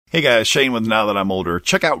Hey guys, Shane with Now That I'm Older.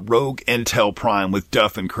 Check out Rogue Intel Prime with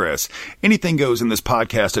Duff and Chris. Anything goes in this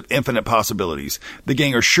podcast of infinite possibilities. The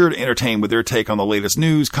gang are sure to entertain with their take on the latest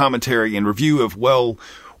news, commentary, and review of, well,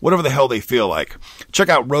 whatever the hell they feel like. Check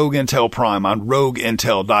out Rogue Intel Prime on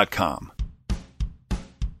rogueintel.com.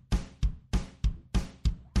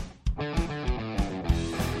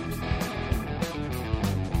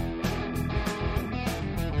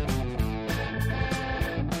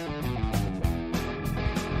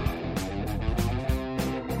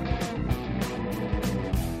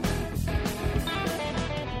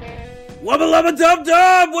 Wubba lubba dub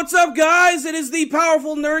dub! What's up, guys? It is the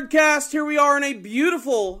Powerful Nerdcast. Here we are on a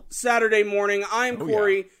beautiful Saturday morning. I am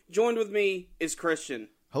Corey. Yeah. Joined with me is Christian.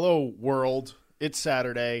 Hello, world. It's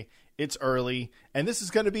Saturday. It's early. And this is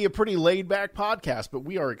going to be a pretty laid-back podcast, but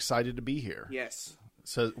we are excited to be here. Yes.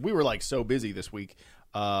 So we were, so busy this week.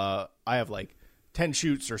 I have, 10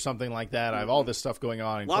 shoots or something like that. I have all this stuff going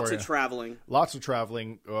on. And Lots of traveling.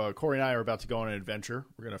 Corey and I are about to go on an adventure.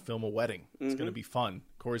 We're going to film a wedding. It's going to be fun.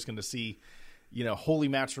 Corey's going to see, holy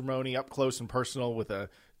matrimony up close and personal with a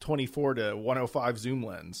 24 to 105 zoom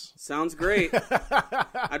lens. Sounds great.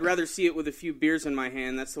 I'd rather see it with a few beers in my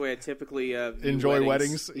hand. That's the way I typically enjoy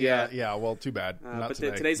weddings. Yeah. Well, too bad. But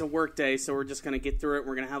today's a work day, so we're just going to get through it.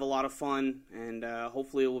 We're going to have a lot of fun, and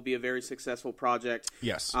hopefully it will be a very successful project.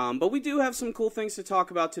 Yes. But we do have some cool things to talk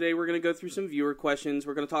about today. We're going to go through some viewer questions.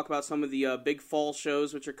 We're going to talk about some of the big fall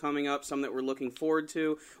shows which are coming up, some that we're looking forward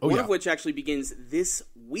to. One of which actually begins this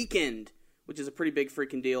weekend, which is a pretty big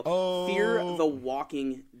freaking deal. Fear the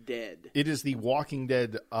Walking Dead. It is the Walking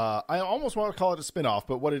Dead. I almost want to call it a spinoff,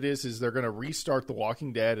 but what it is they're going to restart the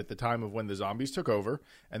Walking Dead at the time of when the zombies took over,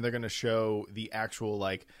 and they're going to show the actual,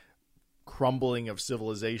 crumbling of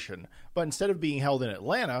civilization. But instead of being held in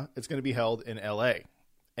Atlanta, it's going to be held in L.A.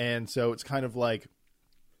 And so it's kind of like...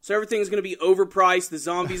 So everything's going to be overpriced. The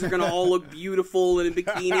zombies are going to all look beautiful and in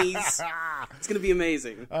bikinis. It's going to be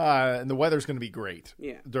amazing. And the weather's going to be great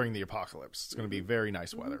during the apocalypse. It's going to be very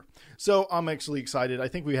nice weather. So I'm actually excited. I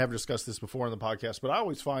think we have discussed this before in the podcast, but I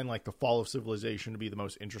always find the fall of civilization to be the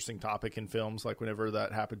most interesting topic in films. Whenever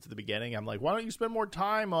that happens at the beginning, I'm like, why don't you spend more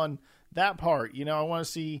time on that part? I want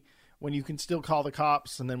to see when you can still call the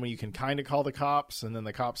cops, and then when you can kind of call the cops, and then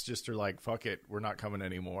the cops just are like, fuck it, we're not coming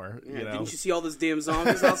anymore. Didn't you see all those damn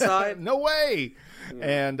zombies outside? No way.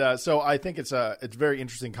 Yeah. And so I think it's a very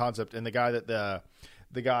interesting concept. And the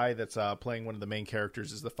guy that's playing one of the main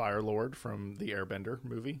characters is the Fire Lord from the Airbender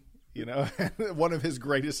movie. One of his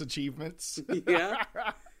greatest achievements. Yeah.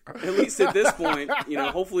 At least at this point,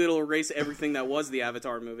 hopefully it'll erase everything that was the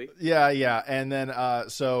Avatar movie. Yeah. And then,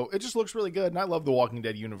 so it just looks really good. And I love the Walking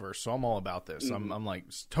Dead universe, so I'm all about this. Mm-hmm. I'm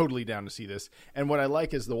totally down to see this. And what I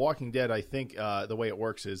like is the Walking Dead, I think the way it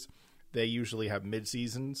works is they usually have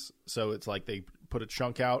mid-seasons. So it's they put a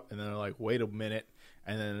chunk out, and then they're like, wait a minute,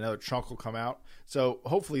 and then another chunk will come out. So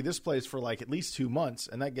hopefully this plays for at least 2 months,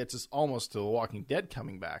 and that gets us almost to the Walking Dead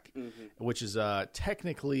coming back, which is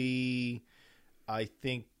technically... I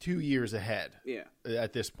think 2 years ahead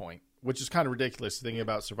at this point, which is kind of ridiculous thinking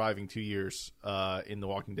about surviving 2 years in the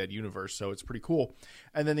Walking Dead universe. So it's pretty cool.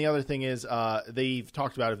 And then the other thing is they've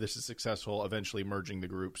talked about, if this is successful, eventually merging the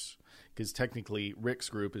groups, because technically Rick's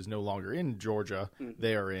group is no longer in Georgia.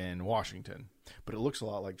 They are in Washington, but it looks a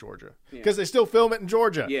lot like Georgia because they still film it in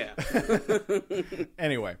Georgia. Yeah.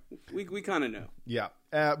 Anyway, we kind of know. Yeah.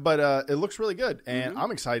 But it looks really good, and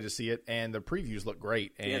I'm excited to see it, and the previews look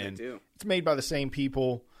great. And they do. It's made by the same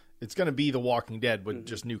people. It's going to be The Walking Dead with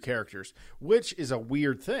just new characters, which is a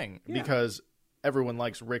weird thing because everyone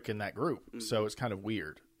likes Rick in that group, so it's kind of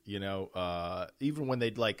weird, even when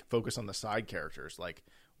they'd focus on the side characters,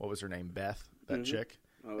 what was her name, Beth, that chick?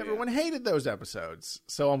 Everyone hated those episodes,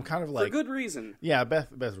 so I'm kind of for good reason. Yeah,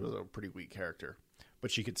 Beth was a pretty weak character,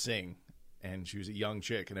 but she could sing. And she was a young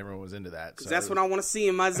chick, and everyone was into that. So that's what I want to see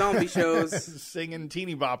in my zombie shows. Singing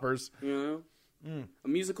teeny boppers. A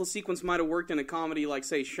musical sequence might have worked in a comedy like,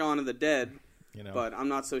 say, Shaun of the Dead. But I'm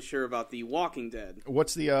not so sure about The Walking Dead.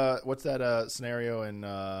 What's that scenario in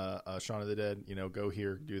Shaun of the Dead? Go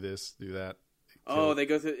here, do this, do that. Oh, they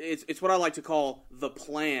go through. It's what I like to call the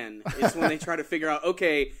plan. It's when they try to figure out,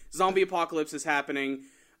 okay, zombie apocalypse is happening.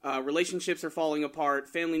 Relationships are falling apart.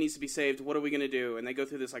 Family needs to be saved. What are we going to do? And they go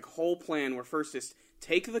through this whole plan where first is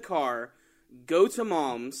take the car, go to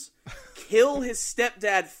Mom's, kill his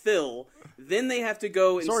stepdad Phil. Then they have to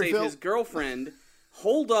go and save Phil. His girlfriend.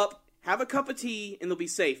 Hold up, have a cup of tea, and they'll be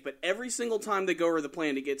safe. But every single time they go over the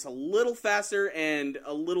plan, it gets a little faster and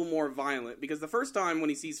a little more violent. Because the first time when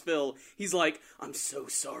he sees Phil, he's like, "I'm so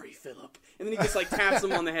sorry, Philip." And then he just taps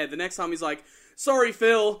him on the head. The next time he's like, sorry,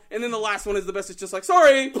 Phil. And then the last one is the best. It's just like,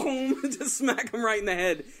 sorry, boom, just smack him right in the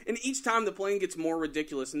head. And each time the plane gets more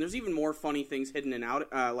ridiculous. And there's even more funny things hidden and out.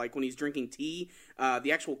 Like when he's drinking tea,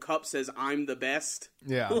 the actual cup says, I'm the best.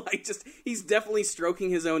 Yeah. Like, just, he's definitely stroking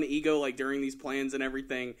his own ego, like, during these plans and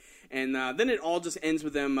everything. And then it all just ends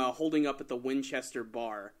with them holding up at the Winchester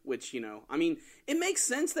bar, which, I mean, it makes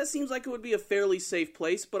sense. That seems like it would be a fairly safe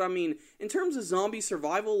place. But, I mean, in terms of zombie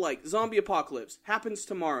survival, like, zombie apocalypse happens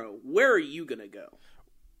tomorrow. Where are you going to go?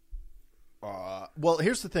 Well,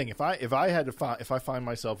 here's the thing. If I find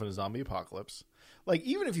myself in a zombie apocalypse, like,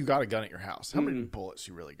 even if you got a gun at your house, how many bullets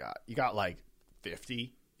you really got? You got, like,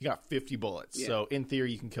 50? You got 50 bullets. Yeah. So, in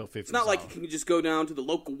theory, you can kill 50. It's not like you can just go down to the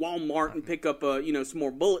local Walmart and pick up, some more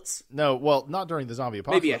bullets. No, well, not during the zombie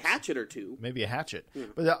apocalypse. Maybe a hatchet or two. Maybe a hatchet. Yeah.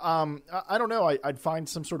 But, I don't know. I'd find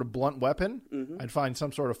some sort of blunt weapon. Mm-hmm. I'd find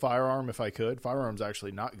some sort of firearm if I could. Firearm's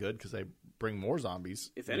actually not good because they bring more zombies.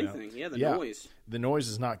 If anything, the noise. The noise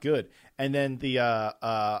is not good. And then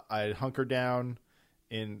I'd hunker down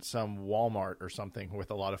in some Walmart or something with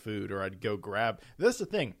a lot of food, or I'd go grab. That's the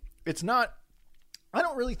thing. It's not. I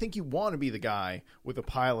don't really think you want to be the guy with a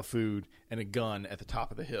pile of food and a gun at the top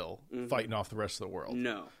of the hill fighting off the rest of the world.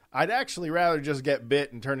 No. I'd actually rather just get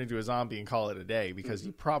bit and turn into a zombie and call it a day because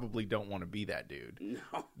you probably don't want to be that dude.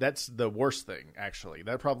 No. That's the worst thing, actually.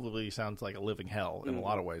 That probably sounds like a living hell in a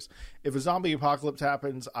lot of ways. If a zombie apocalypse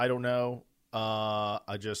happens, I don't know. I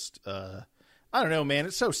don't know, man.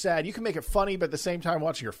 It's so sad. You can make it funny, but at the same time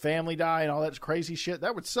watching your family die and all that crazy shit,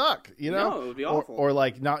 that would suck, No, it would be awful. Or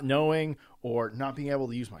like not knowing or not being able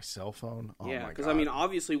to use my cell phone. Oh, yeah, because, I mean,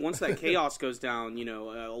 obviously, once that chaos goes down,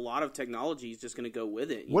 a lot of technology is just going to go with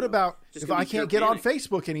it. What about if I can't get on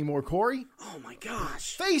Facebook anymore, Corey? Oh, my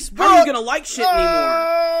gosh. Facebook! How are you going to like shit anymore?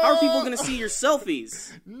 How are people going to see your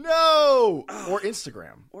selfies? No! Or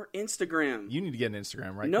Instagram. You need to get an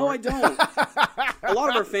Instagram, right, No, Corey? I don't. A lot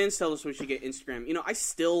of our fans tell us we should get Instagram. I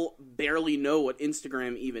still barely know what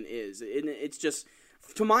Instagram even is. It's just...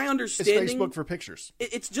 To my understanding, it's Facebook for pictures.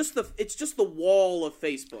 It's just the wall of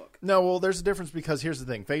Facebook. No, well, there's a difference because here's the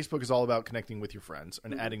thing: Facebook is all about connecting with your friends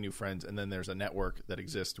and adding new friends, and then there's a network that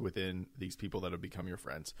exists within these people that have become your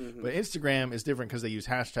friends. But Instagram is different because they use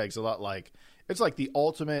hashtags a lot. Like it's like the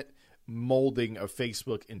ultimate molding of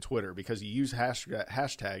Facebook and Twitter because you use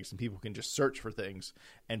hashtags and people can just search for things,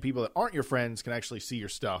 and people that aren't your friends can actually see your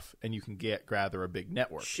stuff, and you can gather a big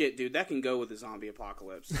network. Shit, dude, that can go with the zombie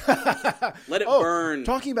apocalypse. Let it burn.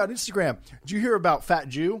 Talking about Instagram, did you hear about Fat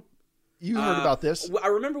Jew? You heard about this? I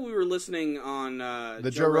remember we were listening on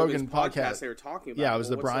the Joe Rogan podcast. They were talking about. Yeah, it was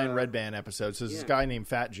the Brian Redband episode. So this guy named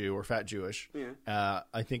Fat Jew or Fat Jewish. Yeah.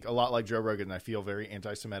 I think a lot like Joe Rogan. I feel very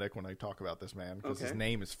anti-Semitic when I talk about this man because his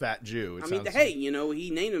name is Fat Jew.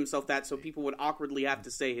 He named himself that so people would awkwardly have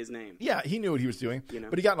to say his name. Yeah, he knew what he was doing.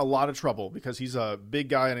 But he got in a lot of trouble because he's a big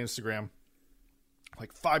guy on Instagram,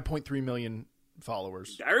 like 5.3 million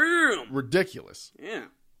followers. Damn, ridiculous. Yeah,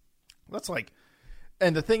 that's like.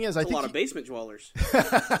 And the thing is, I think a lot of basement dwellers.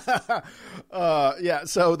 Yeah.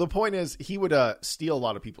 So the point is, he would steal a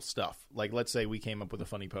lot of people's stuff. Like, let's say we came up with a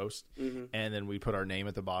funny post, and then we put our name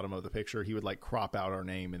at the bottom of the picture. He would like crop out our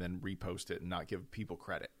name and then repost it and not give people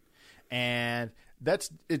credit. And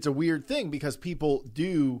it's a weird thing because people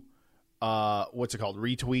do what's it called,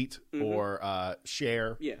 retweet or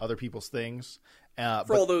share other people's things.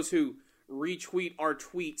 For all those who retweet our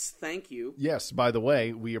tweets, thank you. Yes, by the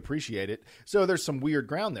way, we appreciate it. So there's some weird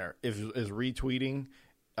ground there. Is retweeting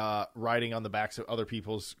writing on the backs of other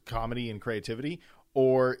people's comedy and creativity,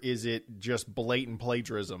 or is it just blatant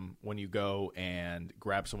plagiarism when you go and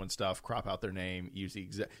grab someone's stuff, crop out their name, use the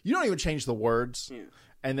exact... You don't even change the words,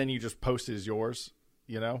 and then you just post it as yours,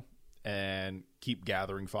 and keep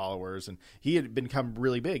gathering followers. And he had become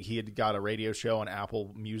really big. He had got a radio show on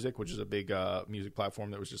Apple Music, which is a big music platform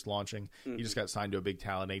that was just launching. He just got signed to a big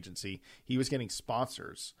talent agency. He was getting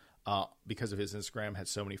sponsors because of his Instagram had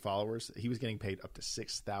so many followers. He was getting paid up to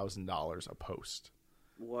 $6,000 a post.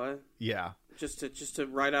 What? Yeah. Just to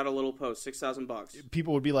write out a little post, $6,000.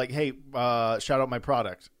 People would be like, "Hey, shout out my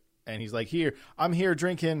product," and he's like, I'm here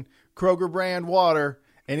drinking Kroger brand water,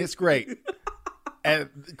 and it's great." And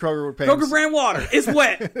Kroger would pay Kroger brand water. It's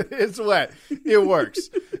wet. It's wet. It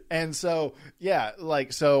works. And so, yeah,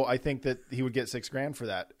 so I think that he would get $6,000 for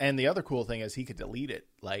that. And the other cool thing is he could delete it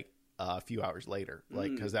a few hours later,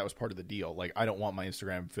 because that was part of the deal. Like, I don't want my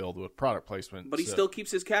Instagram filled with product placement. But he still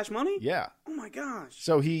keeps his cash money? Yeah. Oh my gosh.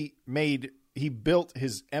 So he built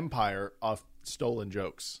his empire off stolen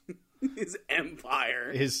jokes. His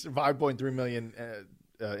empire. His 5.3 million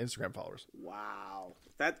Instagram followers. Wow.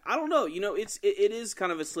 That I don't know. You know, it is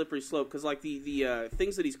kind of a slippery slope because like the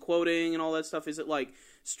things that he's quoting and all that stuff. Is it like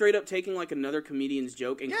straight up taking like another comedian's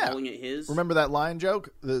joke and calling it his? Remember that lion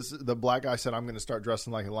joke? The black guy said, "I'm going to start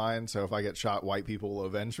dressing like a lion, so if I get shot, white people will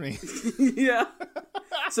avenge me." Yeah.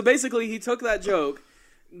 So basically, he took that joke,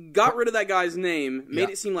 got rid of that guy's name, made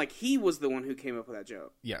it seem like he was the one who came up with that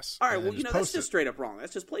joke. Yes. All right. Well, you know, that's just straight up wrong.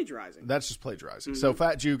 That's just plagiarizing. So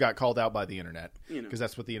Fat Jew got called out by the internet because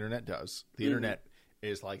that's what the internet does. The internet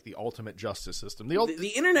is like the ultimate justice system.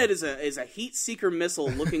 The internet is a heat seeker missile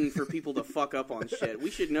looking for people to fuck up on shit. We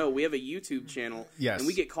should know. We have a YouTube channel, and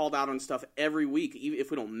we get called out on stuff every week. If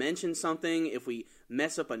we don't mention something, if we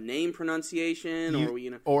mess up a name pronunciation,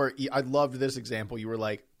 Or I loved this example. You were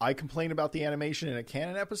like, I complain about the animation in a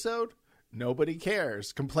canon episode. Nobody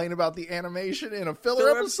cares. Complain about the animation in a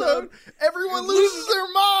filler episode. Everyone loses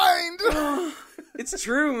their mind. It's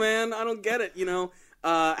true, man. I don't get it. You know.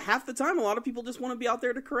 Half the time, a lot of people just want to be out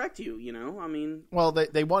there to correct you, you know? I mean... Well,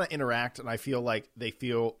 they want to interact, and I feel like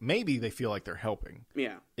maybe they feel like they're helping.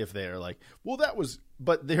 Yeah. If they're like, well, that was...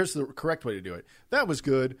 But here's the correct way to do it. That was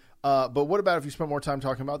good, but what about if you spent more time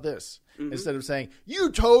talking about this? Mm-hmm. Instead of saying, you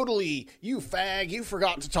fag, you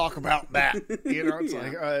forgot to talk about that. You know, it's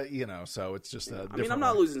like, so it's just a different I'm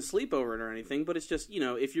not losing sleep over it or anything, but it's just,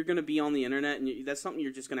 if you're going to be on the internet, and that's something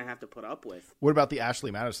you're just going to have to put up with. What about the Ashley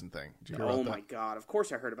Madison thing? Did you hear about that? My God. Of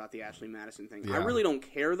course I heard about the Ashley Madison thing. Yeah. I really don't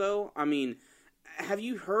care, though. I mean, have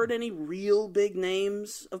you heard any real big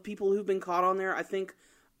names of people who've been caught on there? I think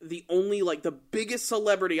the only, the biggest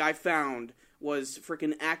celebrity I found was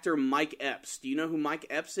freaking actor Mike Epps. Do you know who Mike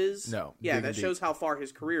Epps is? No. Yeah, that shows how far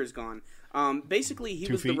his career has gone. Basically,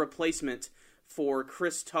 he was the replacement for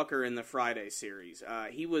Chris Tucker in the Friday series.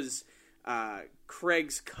 He was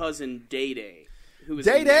Craig's cousin Day-Day, who was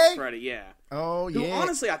in Next Friday. Yeah. Oh, yeah. Who,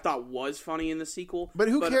 honestly, I thought was funny in the sequel. But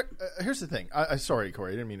who cares? Here's the thing. Sorry,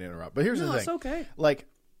 Corey, I didn't mean to interrupt. But here's the thing. It's okay.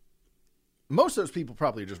 Most of those people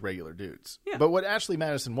probably are just regular dudes. Yeah. But what Ashley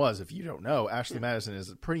Madison was, if you don't know, Ashley Madison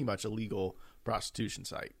is pretty much a legal prostitution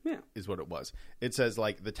site. Yeah. Is what it was. It says,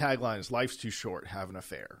 the tagline is, life's too short, have an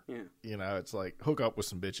affair. Yeah. It's like, hook up with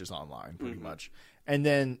some bitches online, pretty much. And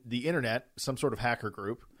then the internet, some sort of hacker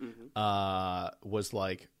group, was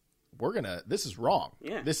like, this is wrong.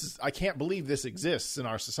 Yeah. I can't believe this exists in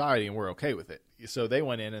our society and we're okay with it. So they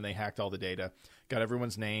went in and they hacked all the data, got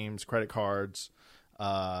everyone's names, credit cards,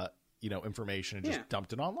 information, and just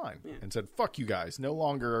dumped it online and said, fuck you guys. No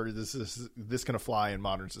longer is this going to fly in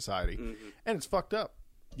modern society. And it's fucked up,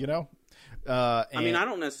 I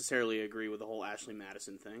don't necessarily agree with the whole Ashley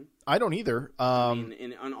Madison thing. I don't either.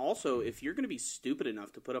 And also, if you're going to be stupid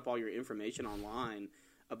enough to put up all your information online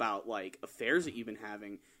about, affairs that you've been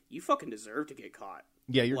having, you fucking deserve to get caught.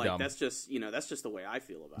 Yeah, you're dumb. That's just, that's just the way I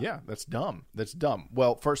feel about it. Yeah, that's dumb. That's dumb.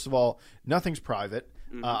 Well, first of all, nothing's private.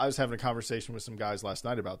 I was having a conversation with some guys last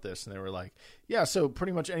night about this, and they were like, yeah, so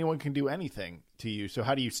pretty much anyone can do anything to you, so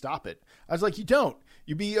how do you stop it? I was like, you don't.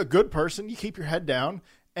 You be a good person, you keep your head down,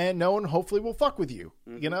 and no one hopefully will fuck with you.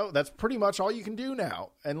 That's pretty much all you can do now,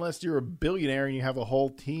 unless you're a billionaire and you have a whole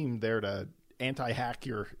team there to anti-hack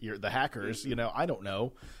the hackers. I don't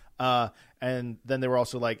know. And then they were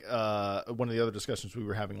also like, one of the other discussions we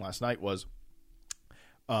were having last night was,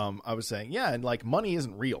 I was saying, yeah, and money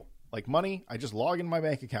isn't real. Money, I just log into my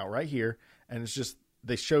bank account right here, and it's just,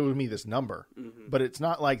 they show me this number, but it's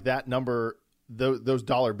not like that number, those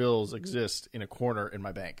dollar bills exist in a corner in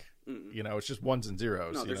my bank. It's just ones and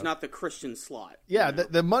zeros. No, there's not the Christian slot. Yeah,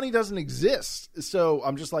 the money doesn't exist. So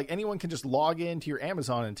I'm just like, anyone can just log into your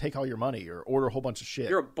Amazon and take all your money or order a whole bunch of shit.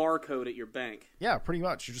 You're a barcode at your bank. Yeah, pretty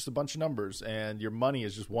much. You're just a bunch of numbers, and your money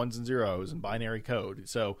is just ones and zeros and binary code.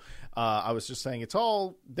 So I was just saying, it's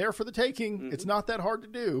all there for the taking. It's not that hard to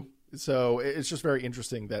do. So it's just very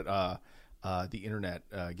interesting that the internet,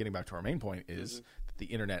 getting back to our main point, is that the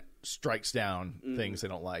internet strikes down things they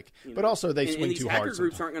don't like. But also they swing too hard. And these hacker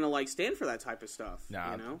groups aren't going to stand for that type of stuff.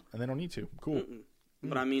 Nah, and they don't need to. Cool.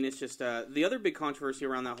 But it's just the other big controversy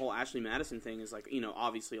around that whole Ashley Madison thing is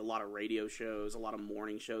obviously a lot of radio shows, a lot of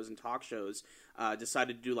morning shows and talk shows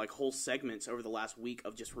decided to do whole segments over the last week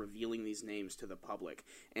of just revealing these names to the public.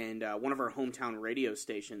 And one of our hometown radio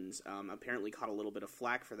stations apparently caught a little bit of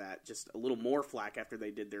flack for that, just a little more flack after they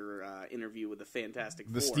did their interview with the Fantastic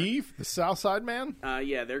Four. Steve, the Southside man?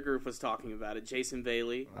 Yeah, their group was talking about it. Jason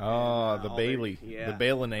Bailey. Oh, the Bailey. The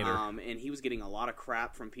Bailinator. And he was getting a lot of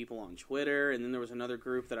crap from people on Twitter. And then there was another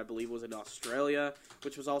group that I believe was in Australia,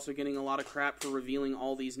 which was also getting a lot of crap for revealing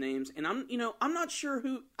all these names. And I'm not sure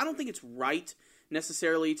I don't think it's right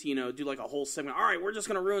necessarily to, do like a whole segment. All right, we're just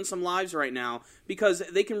going to ruin some lives right now, because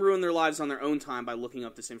they can ruin their lives on their own time by looking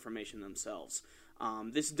up this information themselves.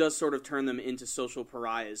 This does sort of turn them into social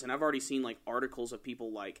pariahs, and I've already seen like articles of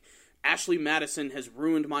people like, Ashley Madison has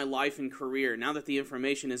ruined my life and career. Now that the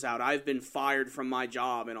information is out, I've been fired from my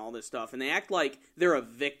job and all this stuff. And they act like they're a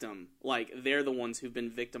victim, like they're the ones who've been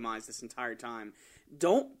victimized this entire time.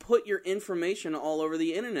 Don't put your information all over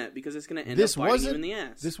the internet, because it's going to end up biting you in the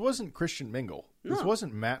ass. This wasn't Christian Mingle. No. This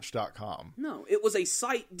wasn't Match.com. No, it was a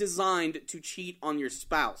site designed to cheat on your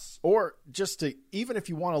spouse. Or just to, even if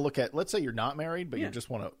you want to look at, let's say you're not married, but you just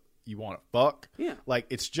want to fuck. Yeah. Like,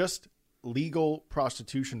 it's just legal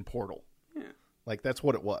prostitution portal. Yeah. Like, that's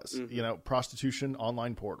what it was. Mm-hmm. Prostitution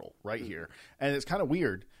online portal right here. And it's kind of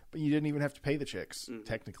weird, but you didn't even have to pay the chicks,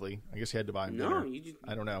 technically. I guess you had to buy them dinner.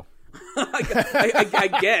 I don't know.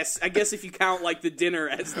 I guess if you count like the dinner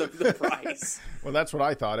as the price. Well, that's what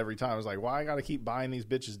I thought every time. I was like, why I got to keep buying these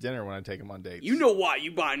bitches dinner when I take them on dates? You know why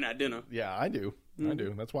you buying that dinner. Yeah, I do. I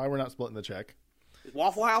do. That's why we're not splitting the check. Is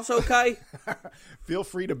Waffle House okay? Feel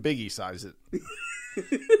free to biggie size it.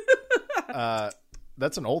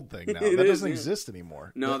 That's an old thing now. That doesn't exist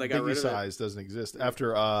anymore. No, they got rid of it. Biggie size doesn't exist.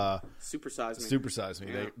 After Supersize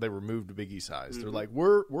Me. They removed biggie size. They're like,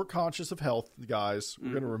 we're conscious of health, guys.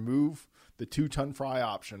 We're going to remove the 2-ton fry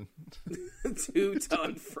option.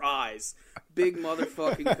 2-ton fries. Big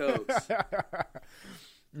motherfucking Cokes.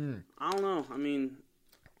 I don't know. I mean,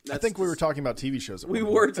 I think we were talking about TV shows. We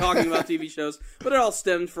were talking about TV shows, but it all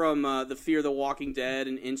stemmed from the fear of The Walking Dead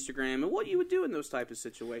and Instagram and what you would do in those type of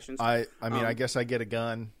situations. I mean, I guess I get a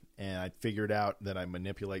gun and I figured out that I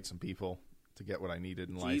manipulate some people to get what I needed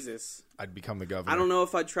in life. Jesus. I'd become the governor. I don't know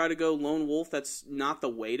if I'd try to go lone wolf. That's not the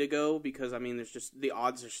way to go, because, I mean, there's just, the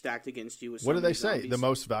odds are stacked against you. With what do they say? The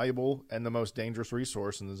most valuable and the most dangerous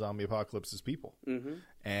resource in the zombie apocalypse is people. Mm-hmm.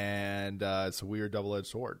 And it's a weird double-edged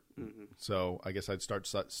sword. Mm-hmm. So I guess I'd start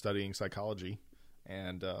studying psychology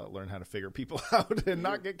and learn how to figure people out and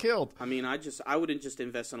not get killed. I mean, I wouldn't just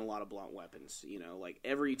invest in a lot of blunt weapons. Like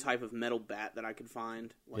every type of metal bat that I could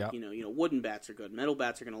find. Like, wooden bats are good. Metal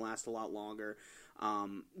bats are going to last a lot longer.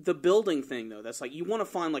 The building thing, though, that's like, you want to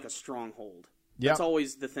find like a stronghold. That's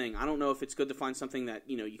always the thing. I don't know if it's good to find something that,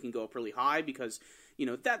 you can go up really high, because,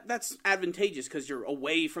 that's advantageous because you're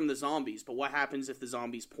away from the zombies. But what happens if the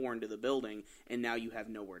zombies pour into the building and now you have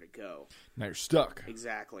nowhere to go? Now you're stuck.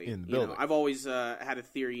 Exactly. In the building. I've always had a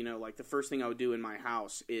theory, like the first thing I would do in my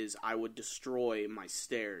house is I would destroy my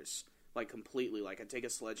stairs, like completely. Like I'd take a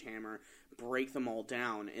sledgehammer, break them all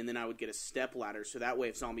down, and then I would get a step ladder so that way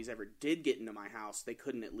if zombies ever did get into my house, they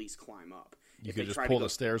couldn't at least climb up. You could just pull the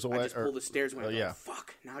stairs away? I just pull the stairs away. Yeah.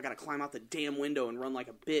 Fuck, now I gotta climb out the damn window and run like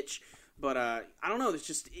a bitch. But I don't know. It's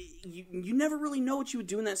just you never really know what you would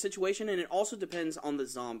do in that situation, and it also depends on the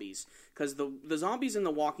zombies, because the zombies in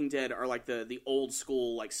The Walking Dead are like the old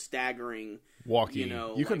school, like staggering walking.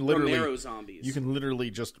 You can like literally Romero zombies. You can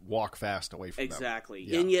literally just walk fast away from them. Exactly,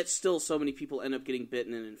 and yet still so many people end up getting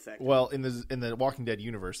bitten and infected. Well, in the Walking Dead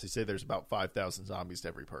universe, they say there's about 5,000 zombies to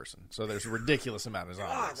every person, so there's a ridiculous amount of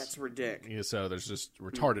zombies. God, that's ridiculous. So there's just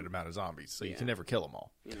retarded amount of zombies, so you can never kill them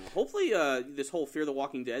all. Hopefully, this whole Fear the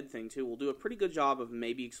Walking Dead thing too will do a pretty good job of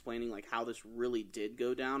maybe explaining like how this really did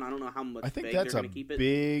go down. I don't know how much. I think vague that's they're going to keep it.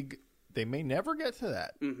 Big. They may never get to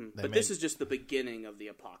that. Mm-hmm. But this is just the beginning of the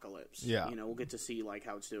apocalypse. Yeah. We'll get to see like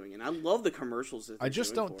how it's doing. And I love the commercials that I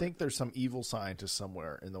just don't think there's some evil scientist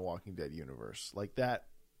somewhere in the Walking Dead universe. Like that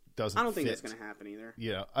doesn't I don't think fit. that's going to happen either.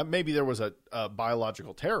 Yeah. Maybe there was a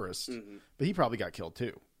biological terrorist, but he probably got killed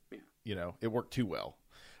too. Yeah. It worked too well.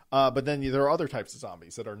 But then there are other types of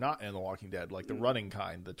zombies that are not in The Walking Dead, like the running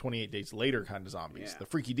kind, the 28 days later kind of zombies, the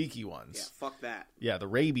freaky deaky ones. Yeah, fuck that. Yeah, the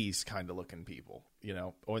rabies kind of looking people,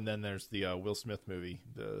 Oh, and then there's the Will Smith movie,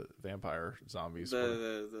 the vampire zombies.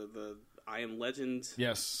 The I Am Legend.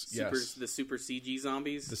 Yes, The super CG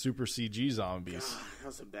zombies. The super CG zombies. God, that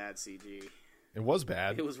was a bad CG. It was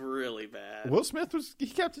bad. It was really bad. Will Smith he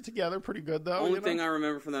kept it together pretty good though. Only thing I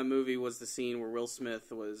remember from that movie was the scene where Will Smith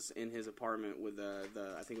was in his apartment with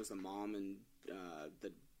I think it was the mom and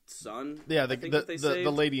the son. Yeah,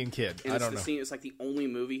 the lady and kid. And I don't know. Scene, it's like the only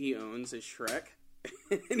movie he owns is Shrek.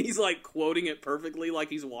 And he's like quoting it perfectly, like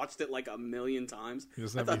he's watched it like a million times.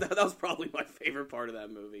 I thought that was probably my favorite part of that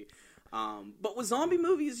movie. But with zombie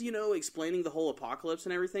movies, explaining the whole apocalypse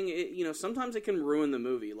and everything, sometimes it can ruin the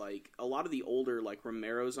movie. Like a lot of the older, like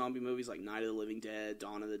Romero zombie movies, like Night of the Living Dead,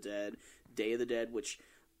 Dawn of the Dead, Day of the Dead, which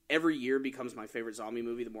every year becomes my favorite zombie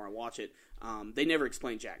movie the more I watch it. They never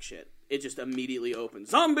explain jack shit. It just immediately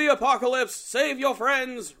opens. Zombie apocalypse! Save your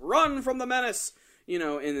friends! Run from the menace! You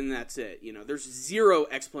know, and then that's it. You know, there's zero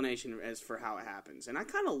explanation as for how it happens. And I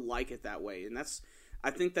kind of like it that way. And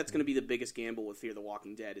I think that's going to be the biggest gamble with Fear the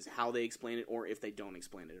Walking Dead is how they explain it or if they don't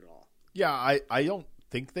explain it at all. Yeah, I don't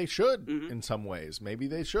think they should in some ways. Maybe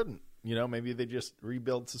they shouldn't. You know, maybe they just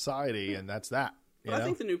rebuild society and that's that. But I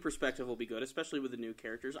think the new perspective will be good, especially with the new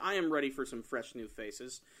characters. I am ready for some fresh new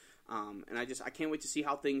faces. And I can't wait to see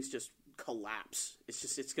how things just collapse.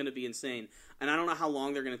 It's going to be insane. And I don't know how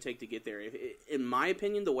long they're going to take to get there. In my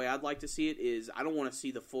opinion, the way I'd like to see it is I don't want to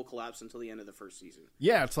see the full collapse until the end of the first season.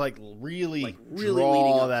 Yeah, it's like really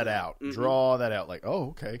draw that out. Mm-hmm. Draw that out. Like, oh,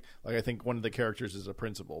 okay. Like, I think one of the characters is a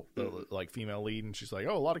principal, the like female lead, and she's like,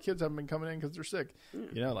 oh, a lot of kids haven't been coming in because they're sick.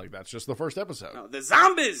 You know, like that's just the first episode. No, the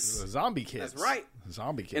zombies! The zombie kids. That's right. The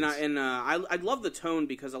zombie kids. And I love the tone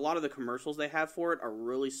because a lot of the commercials they have for it are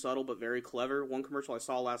really subtle but very clever. One commercial I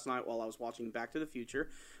saw last night while I was watching Back to the Future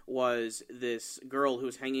was this girl who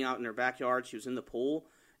was hanging out in her backyard. She was in the pool,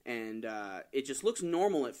 and it just looks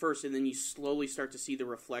normal at first, and then you slowly start to see the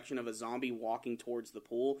reflection of a zombie walking towards the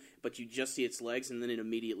pool, but you just see its legs, and then it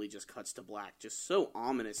immediately just cuts to black. Just so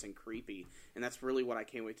ominous and creepy, and that's really what I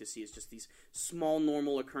can't wait to see is just these small,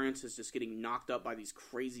 normal occurrences just getting knocked up by these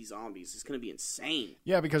crazy zombies. It's going to be insane.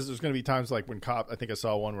 Yeah, because there's going to be times like when I think I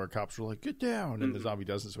saw one where cops were like, get down, and the zombie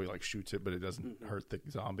doesn't, so he like shoots it, but it doesn't hurt the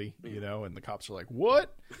zombie, you know, and the cops are like,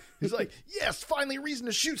 what? He's like, yes, finally a reason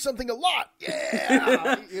to shoot something a lot.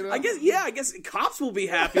 Yeah! You know? I guess cops will be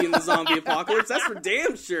happy in the zombie apocalypse. That's for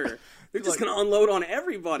damn sure. They're just going to unload on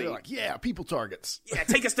everybody. They're like, yeah, people targets. Yeah,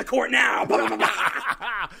 take us to court now.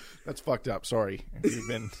 That's fucked up. Sorry if you've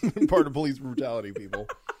been part of police brutality, people.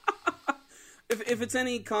 If it's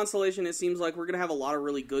any consolation, it seems like we're going to have a lot of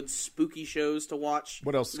really good spooky shows to watch.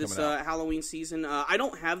 What else is this coming out? Halloween season? I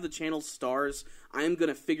don't have the channel Stars. I am going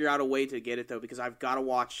to figure out a way to get it, though, because I've got to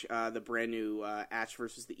watch the brand new Ash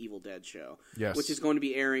vs. the Evil Dead show. Yes. Which is going to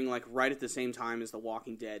be airing like right at the same time as The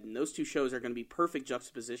Walking Dead. And those two shows are going to be perfect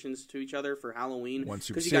juxtapositions to each other for Halloween. One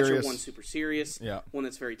super serious. Because you got your one super serious, one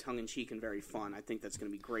that's very tongue-in-cheek and very fun. I think that's going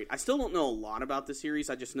to be great. I still don't know a lot about the series.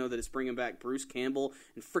 I just know that it's bringing back Bruce Campbell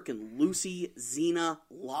and frickin' Lucy Xena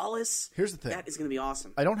Lawless. Here's the thing. That is going to be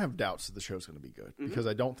awesome. I don't have doubts that the show's going to be good because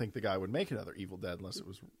I don't think the guy would make another Evil Dead unless it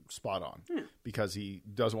was spot on because he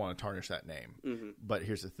doesn't want to tarnish that name. But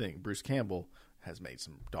here's the thing. Bruce Campbell has made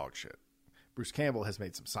some dog shit. Bruce Campbell has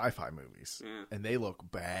made some sci-fi movies and they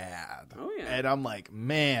look bad. Oh, yeah. And I'm like,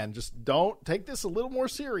 man, just don't take this a little more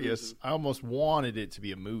serious. I almost wanted it to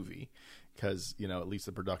be a movie because, you know, at least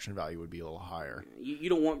the production value would be a little higher. You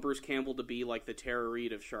don't want Bruce Campbell to be like the Tara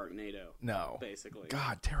Reid of Sharknado. No. Basically.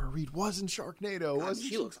 God, Tara Reid was in Sharknado, wasn't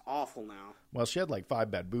she? She looks awful now. Well, she had like 5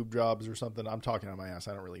 bad boob jobs or something. I'm talking on my ass.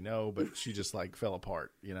 I don't really know, but she just like fell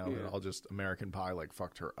apart, you know, and all just American Pie like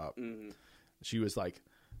fucked her up. She was like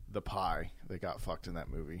the pie that got fucked in that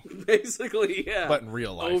movie. Basically, yeah. But in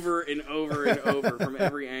real life. Over and over and over from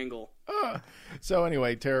every angle. So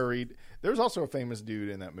anyway, Tara Reid. There's also a famous dude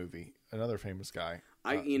in that movie. Another famous guy.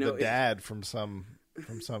 The dad from some.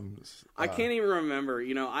 I can't even remember.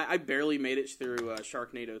 You know, I barely made it through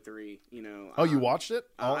Sharknado 3. You know. Oh, you watched it?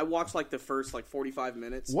 I watched like the first 45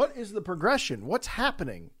 minutes. What is the progression? What's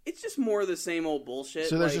happening? It's just more of the same old bullshit.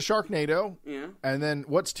 So there's a Sharknado. Yeah. And then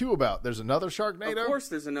what's 2 about? There's another Sharknado? Of course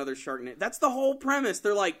there's another Sharknado. That's the whole premise.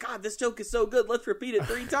 They're like, God, this joke is so good. Let's repeat it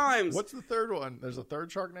 3 times. What's the third one? There's a third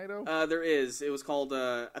Sharknado? There is. It was called,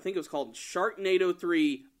 I think it was called Sharknado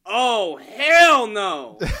 3. Oh, hell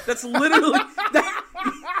no. That's literally...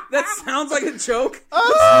 That sounds like a joke.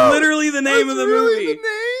 That's literally the name of the movie. The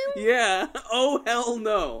name? Yeah. Oh, hell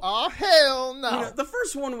no. Oh, hell no. You know, the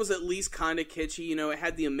first one was at least kind of kitschy. You know, it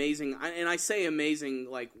had the amazing, and I say amazing,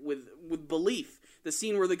 like, with belief. The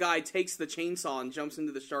scene where the guy takes the chainsaw and jumps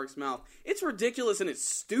into the shark's mouth. It's ridiculous and it's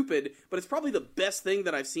stupid, but it's probably the best thing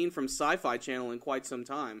that I've seen from Sci-Fi Channel in quite some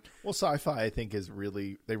time. Well, Sci-Fi, I think, is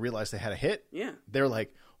really... They realized they had a hit. Yeah. They're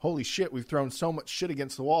like... Holy shit, we've thrown so much shit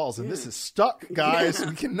against the walls, and this is stuck, guys.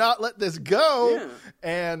 We cannot let this go. Yeah.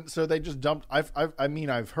 And so they just dumped... I've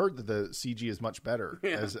heard that the CG is much better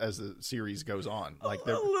as the series goes on. Like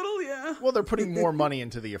a little, yeah. Well, they're putting more money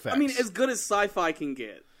into the effects. I mean, as good as Sci-Fi can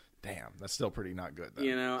get. Damn, that's still pretty not good, though.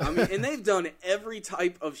 You know, I mean, and they've done every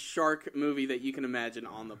type of shark movie that you can imagine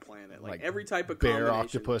on the planet. Like every type of bear combination.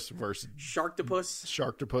 octopus versus... Sharktopus.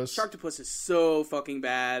 Sharktopus is so fucking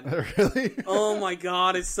bad. Really? Oh my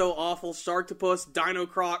god, it's so awful. Sharktopus,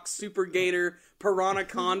 Dinocroc, Super Gator,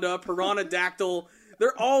 Piranhaconda, Piranhadactyl.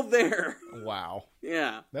 They're all there. Wow.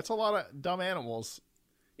 Yeah. That's a lot of dumb animals.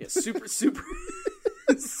 Yeah, super Super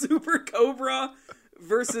Cobra.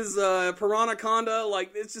 versus Piranaconda.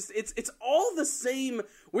 Like, it's all the same.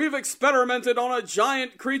 We've experimented on a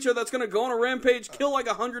giant creature that's going to go on a rampage, kill like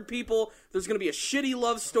 100 people. There's going to be a shitty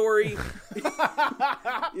love story,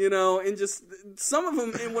 and just some of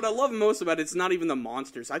them. And what I love most about it's not even the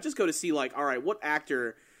monsters. I just go to see like, all right, what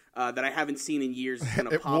actor that I haven't seen in years is going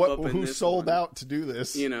to pop up in this Who sold one. out to do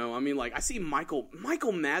this? I mean, like, I see Michael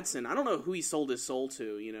Madsen. I don't know who he sold his soul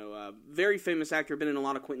to. Very famous actor, been in a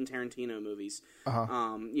lot of Quentin Tarantino movies.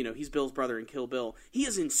 Uh-huh. He's Bill's brother in Kill Bill. He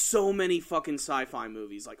is in so many fucking sci-fi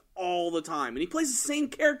movies, like, all the time. And he plays the same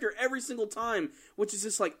character every single time, which is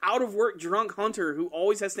this, like, out-of-work drunk hunter who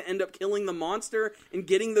always has to end up killing the monster and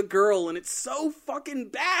getting the girl, and it's so fucking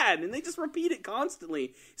bad, and they just repeat it constantly.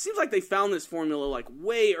 It seems like they found this formula, like,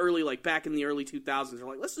 way early, like, back in the early 2000s. They're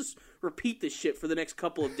like, let's just repeat this shit for the next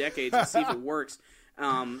couple of decades and see if it works.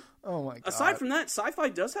 Oh my God. Aside from that, sci-fi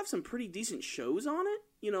does have some pretty decent shows on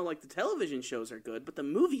it. Like the television shows are good, but the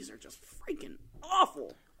movies are just freaking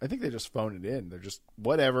awful. I think they just phone it in. They're just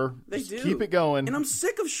whatever. They just do. Keep it going. And I'm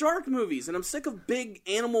sick of shark movies, and I'm sick of big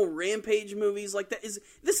animal rampage movies like that.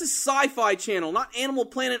 This is Sci-Fi Channel, not Animal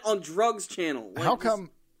Planet on Drugs Channel. Like, how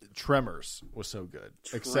come Tremors was so good?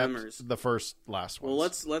 Tremors. Except the last one. Well,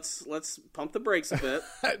 let's pump the brakes a bit.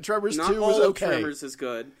 Tremors not 2 all was of okay. Tremors is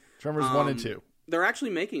good. Tremors 1 and 2. They're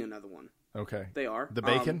actually making another one. Okay. They are. The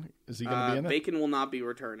Bacon? Is he going to be in it? Bacon will not be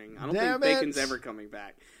returning. I don't Damn think Bacon's it. ever coming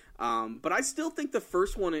back. But I still think the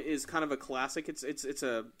first one is kind of a classic. It's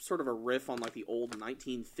a sort of a riff on like the old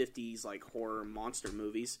 1950s like horror monster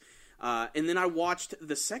movies. And then I watched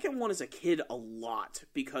the second one as a kid a lot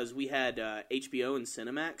because we had HBO and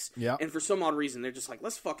Cinemax. Yeah. And for some odd reason, they're just like,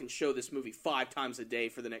 let's fucking show this movie 5 times a day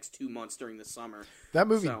for the next 2 months during the summer. That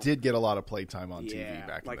movie did get a lot of playtime on TV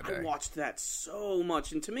back in the day. I watched that so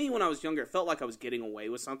much. And to me, when I was younger, it felt like I was getting away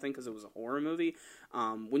with something because it was a horror movie.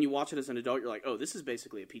 When you watch it as an adult, you're like, oh, this is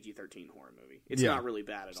basically a PG-13 horror movie. It's not really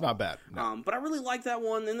bad at all. It's not bad. No. But I really liked that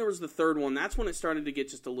one. Then there was the third one. That's when it started to get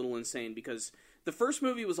just a little insane because the first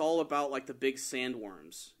movie was all about like the big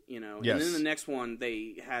sandworms, Yes. And then the next one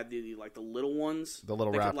they had the little ones, the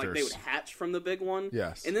little raptors. They would hatch from the big one.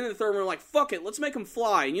 Yes. And then the third one, we're like, fuck it, let's make them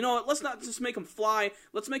fly. And you know what? Let's not just make them fly.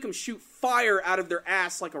 Let's make them shoot fire out of their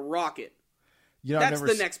ass like a rocket. That's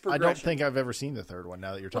the next progression. I don't think I've ever seen the third one.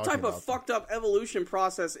 Now that you're talking about, what type of fucked up evolution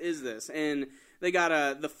process is this? And they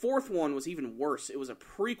got the fourth one was even worse. It was a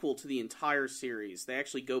prequel to the entire series. They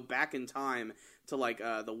actually go back in time to like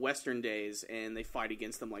the Western days, and they fight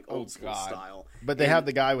against them like old school style. But they have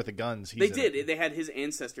the guy with the guns. They did. They had his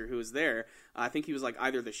ancestor who was there. I think he was like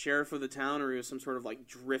either the sheriff of the town or he was some sort of like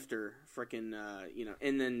drifter, frickin'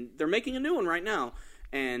 And then they're making a new one right now.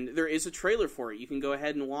 And there is a trailer for it. You can go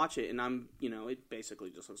ahead and watch it. And it basically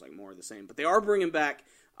just looks like more of the same. But they are bringing back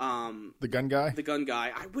the gun guy. The gun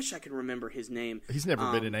guy. I wish I could remember his name. He's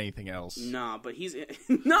never been in anything else. Nah, but he's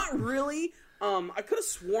not really. I could have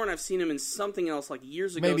sworn I've seen him in something else like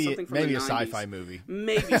years ago. Something from maybe the a 90s. sci-fi movie.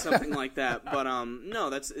 Maybe something like that. But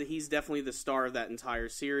no, he's definitely the star of that entire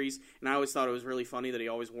series. And I always thought it was really funny that he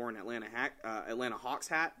always wore an Atlanta Hawks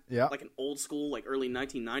hat. Yeah. Like an old school, like early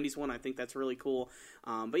 1990s one. I think that's really cool.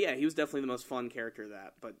 But yeah, he was definitely the most fun character of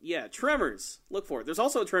that. But yeah, Tremors. Look for it. There's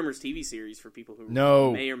also a Tremors TV series for people who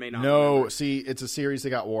may or may not remember. See, it's a series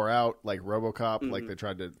that got wore out, like RoboCop. Like they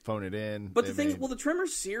tried to phone it in. But the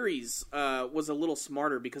Tremors series was a little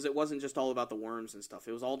smarter because it wasn't just all about the worms and stuff.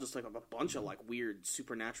 It was all just like a bunch of like weird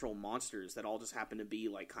supernatural monsters that all just happened to be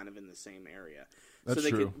like kind of in the same area. That's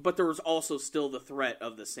true. But there was also still the threat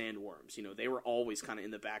of the sandworms. They were always kind of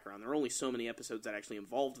in the background. There were only so many episodes that actually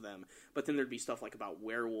involved them. But then there'd be stuff like about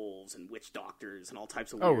werewolves and witch doctors and all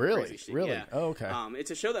types of weird crazy shit. Really? Yeah. Oh, okay.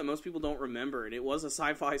 It's a show that most people don't remember, and it was a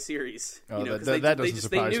sci-fi series. Oh, that they doesn't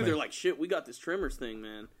surprise me. They're like, shit, we got this Tremors thing,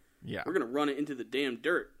 man. Yeah. We're gonna run it into the damn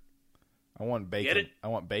dirt. I want Bacon. Get it? I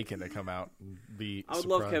want Bacon to come out and be. I would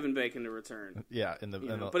love Kevin Bacon to return. Yeah,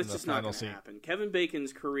 but it's just not going to happen. Kevin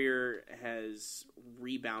Bacon's career has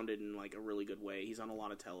rebounded in like a really good way. He's on a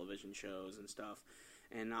lot of television shows and stuff,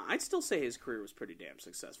 and I'd still say his career was pretty damn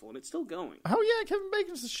successful, and it's still going. Oh yeah, Kevin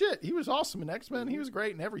Bacon's the shit. He was awesome in X-Men. He was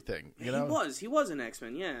great in everything. He was in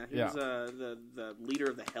X-Men. Yeah, he was the leader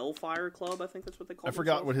of the Hellfire Club. I think that's what they called it. I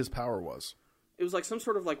forgot what his power was. It was like some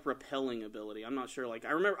sort of like repelling ability. I'm not sure. Like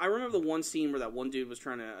I remember the one scene where that one dude was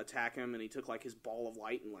trying to attack him, and he took like his ball of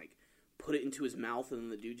light and like put it into his mouth, and then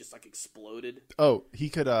the dude just like exploded. Oh, he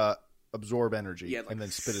could absorb energy like, and then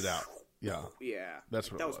spit it out. Yeah,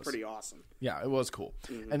 that's what that it was. Pretty awesome. Yeah, it was cool.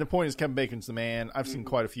 Mm-hmm. And the point is, Kevin Bacon's the man. I've seen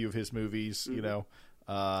quite a few of his movies. You know,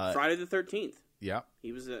 Friday the 13th. Yeah.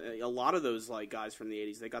 He was a lot of those like guys from the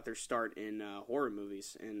 80s. They got their start in horror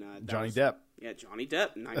movies. And Depp. Yeah, Johnny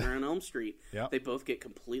Depp, Nightmare on Elm Street. Yeah. They both get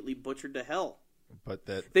completely butchered to hell. But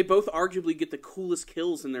they both arguably get the coolest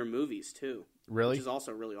kills in their movies too. Really? Which is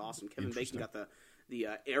also really awesome. Kevin Bacon got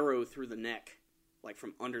the arrow through the neck, like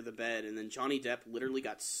from under the bed, and then Johnny Depp literally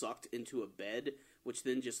got sucked into a bed, which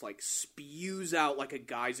then just like spews out like a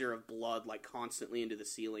geyser of blood, like constantly into the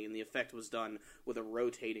ceiling. And the effect was done with a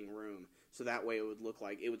rotating room, so that way it would look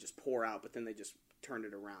like it would just pour out. But then they just turned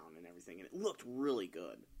it around and everything, and it looked really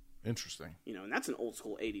good. Interesting. You know, and that's an old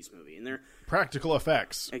school 80s movie. And they're practical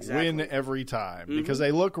effects exactly. win every time because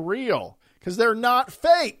they look real because they're not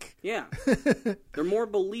fake. Yeah. They're more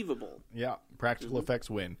believable. Yeah. Practical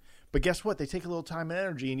effects win. But guess what? They take a little time and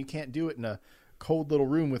energy, and you can't do it in a cold little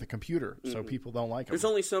room with a computer, so people don't like them. There's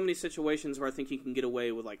only so many situations where I think you can get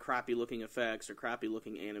away with like crappy looking effects or crappy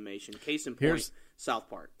looking animation. Case in point,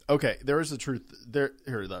 South Park. Okay, there is the truth.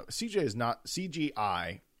 Here though, CGI is not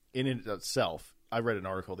CGI in it itself. I read an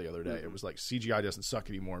article the other day. It was like CGI doesn't suck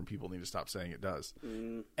anymore, and people need to stop saying it does.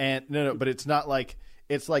 And no, but it's not like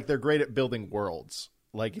it's like they're great at building worlds.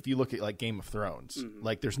 Like if you look at like Game of Thrones,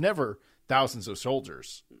 like there's never thousands of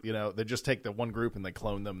soldiers. You know, they just take the one group and they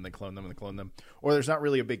clone them and they clone them and they clone them. Or there's not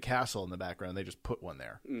really a big castle in the background. They just put one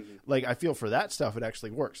there. Like I feel for that stuff, it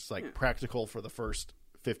actually works. It's like practical for the first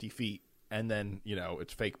 50 feet. And then, you know,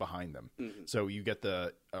 it's fake behind them. So you get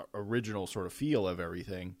the original sort of feel of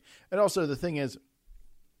everything. And also the thing is,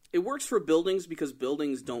 it works for buildings because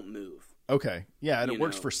buildings don't move. Okay. Yeah, and it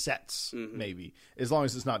works for sets, maybe, as long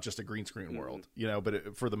as it's not just a green screen world, you know.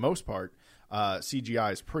 But for the most part,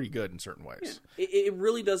 CGI is pretty good in certain ways. Yeah. It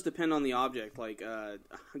really does depend on the object. Like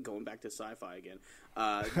going back to sci-fi again.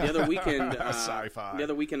 The other weekend, sci-fi. The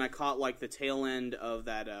other weekend, I caught like the tail end of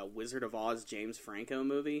that Wizard of Oz James Franco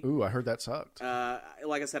movie. Ooh, I heard that sucked.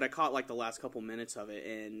 Like I said, I caught like the last couple minutes of it,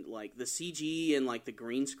 and like the CG and like the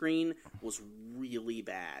green screen was really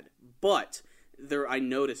bad, but. I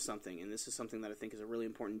noticed something, and this is something that I think is a really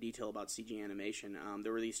important detail about CG animation.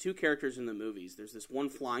 There were these two characters in the movies. There's this one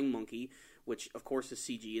flying monkey, which of course is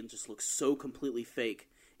CG and just looks so completely fake.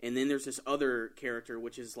 And then there's this other character,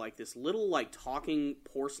 which is like this little like talking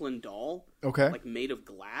porcelain doll, like made of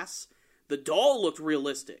glass. The doll looked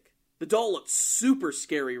realistic. The doll looked super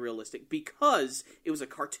scary realistic because it was a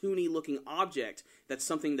cartoony-looking object that's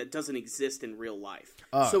something that doesn't exist in real life.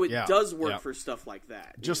 So it does work for stuff like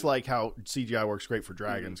that. Just like how CGI works great for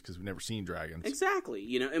dragons because we've never seen dragons. Exactly.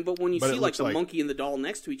 You know, but when you see like the monkey and the doll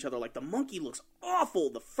next to each other, like the monkey looks awful,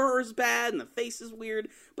 the fur is bad, and the face is weird,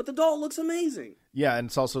 but the doll looks amazing. Yeah, and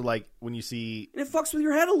it's also like when you see... And it fucks with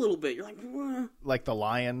your head a little bit. You're like... Like the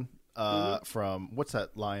lion from... What's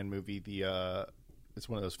that lion movie? It's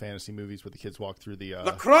one of those fantasy movies where the kids walk through the...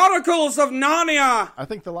 The Chronicles of Narnia! I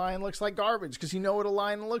think the lion looks like garbage because you know what a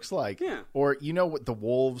lion looks like. Yeah. Or you know what the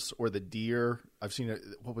wolves or the deer... I've seen...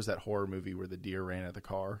 What was that horror movie where the deer ran at the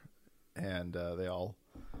car? And they all...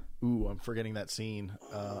 Ooh, I'm forgetting that scene.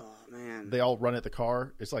 Man. They all run at the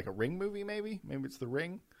car. It's like a Ring movie, maybe? Maybe it's The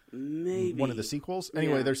Ring? Maybe. One of the sequels.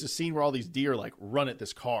 Anyway, there's a scene where all these deer like run at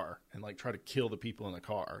this car and like try to kill the people in the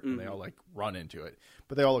car. And they all like run into it.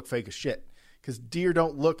 But they all look fake as shit. Because deer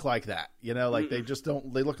don't look like that, you know, like they just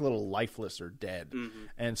don't, they look a little lifeless or dead.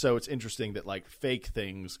 And so it's interesting that like fake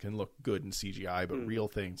things can look good in CGI, but real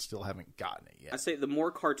things still haven't gotten it yet. I say the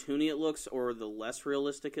more cartoony it looks or the less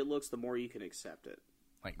realistic it looks, the more you can accept it.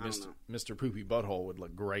 Like Mr. Poopy Butthole would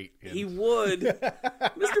look great. He would.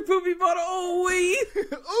 Mr. Poopy Butthole,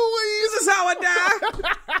 this is how I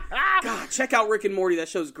die. God, check out Rick and Morty. That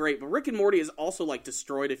show's great. But Rick and Morty has also like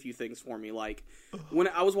destroyed a few things for me. Like when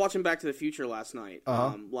I was watching Back to the Future last night,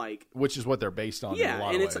 like which is what they're based on. In a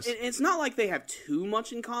lot of ways. It's not like they have too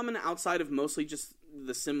much in common outside of mostly just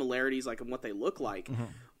the similarities, like in what they look like.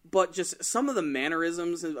 But just some of the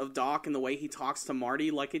mannerisms of Doc and the way he talks to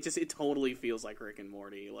Marty, like it totally feels like Rick and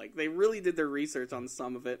Morty. Like they really did their research on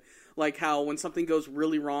some of it. Like how when something goes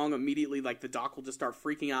really wrong, immediately like the Doc will just start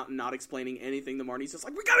freaking out and not explaining anything to Marty. He's just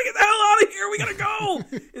like, we gotta get the hell out of here, we gotta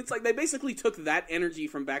go! It's like they basically took that energy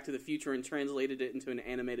from Back to the Future and translated it into an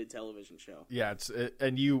animated television show. Yeah,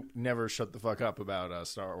 and you never shut the fuck up about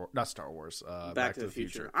Star Wars, Back to the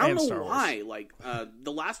Future. I don't know why. Like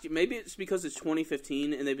the last year, maybe it's because it's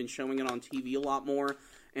 2015 and they've been showing it on TV a lot more.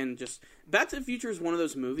 And just Back to the Future is one of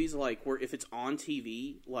those movies like where if it's on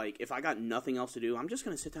TV, like if I got nothing else to do, I'm just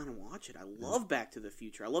gonna sit down and watch it. I love Back to the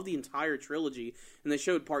Future. I love the entire trilogy. And they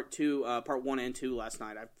showed part 1 and 2 last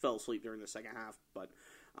night. I fell asleep during the second half, but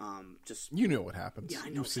Just you know what happens. Yeah, I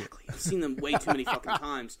know exactly. I've seen them way too many fucking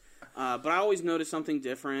times. But I always notice something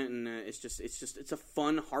different, and it's a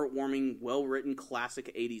fun, heartwarming, well-written,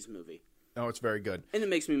 classic 80s movie. Oh, it's very good. And it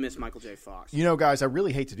makes me miss Michael J. Fox. You know, guys, I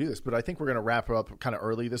really hate to do this, but I think we're going to wrap up kind of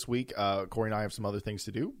early this week. Corey and I have some other things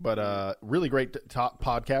to do, but really great top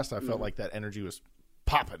podcast. I felt like that energy was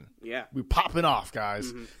popping. Yeah. We're popping off,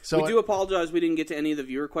 guys. So we do apologize we didn't get to any of the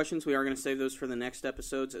viewer questions. We are going to save those for the next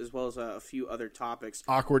episodes, as well as a few other topics.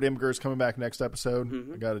 Awkward Imger is coming back next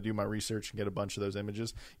episode. I got to do my research and get a bunch of those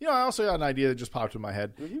images. You know, I also got an idea that just popped in my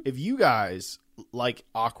head. If you guys like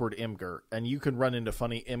Awkward Imger and you can run into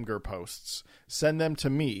funny Imger posts, send them to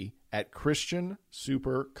me at Christian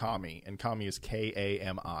Super Kami, and Kami is Kami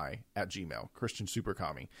at Gmail. Christian Super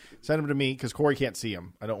Kami. Send them to me because Corey can't see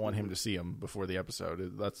them. I don't want him to see them before the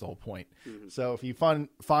episode. That's the whole point. So if you find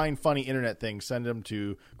funny internet things, send them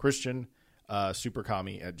to Christian Super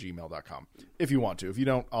Kami at gmail.com if you want to. If you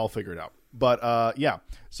don't, I'll figure it out. But yeah.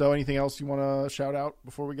 So anything else you want to shout out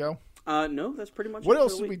before we go? No, that's pretty much What it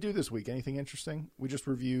else for the did we week. do this week? Anything interesting? We just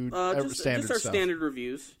reviewed Just our stuff. standard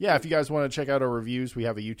reviews. Yeah, if you guys want to check out our reviews, we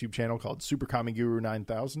have a YouTube channel called Super Kami Guru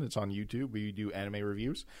 9000. It's on YouTube. We do anime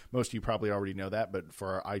reviews. Most of you probably already know that, but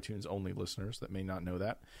for our iTunes-only listeners that may not know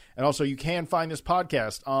that. And also, you can find this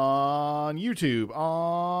podcast on YouTube,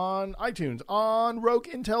 on iTunes, on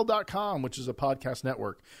RogueIntel.com, which is a podcast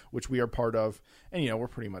network, which we are part of. And, you know, we're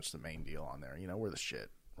pretty much the main deal on there. You know, we're the shit.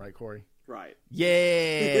 Right, Corey? Right.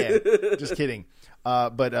 Yeah. Just kidding.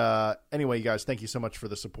 But anyway, you guys, thank you so much for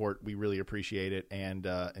the support. We really appreciate it. And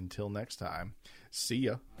until next time, see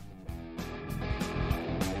ya.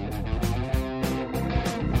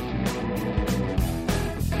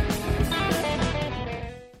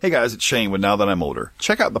 Hey guys, it's Shane with Now That I'm Older.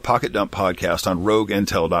 Check out the Pocket Dump podcast on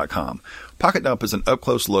RogueIntel.com. Pocket Dump is an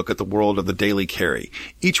up-close look at the world of the daily carry.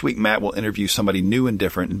 Each week, Matt will interview somebody new and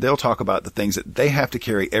different, and they'll talk about the things that they have to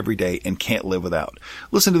carry every day and can't live without.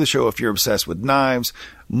 Listen to the show if you're obsessed with knives,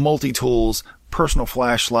 multi-tools, personal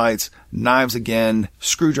flashlights, knives again,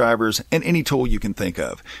 screwdrivers, and any tool you can think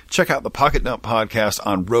of. Check out the Pocket Dump podcast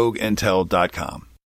on RogueIntel.com.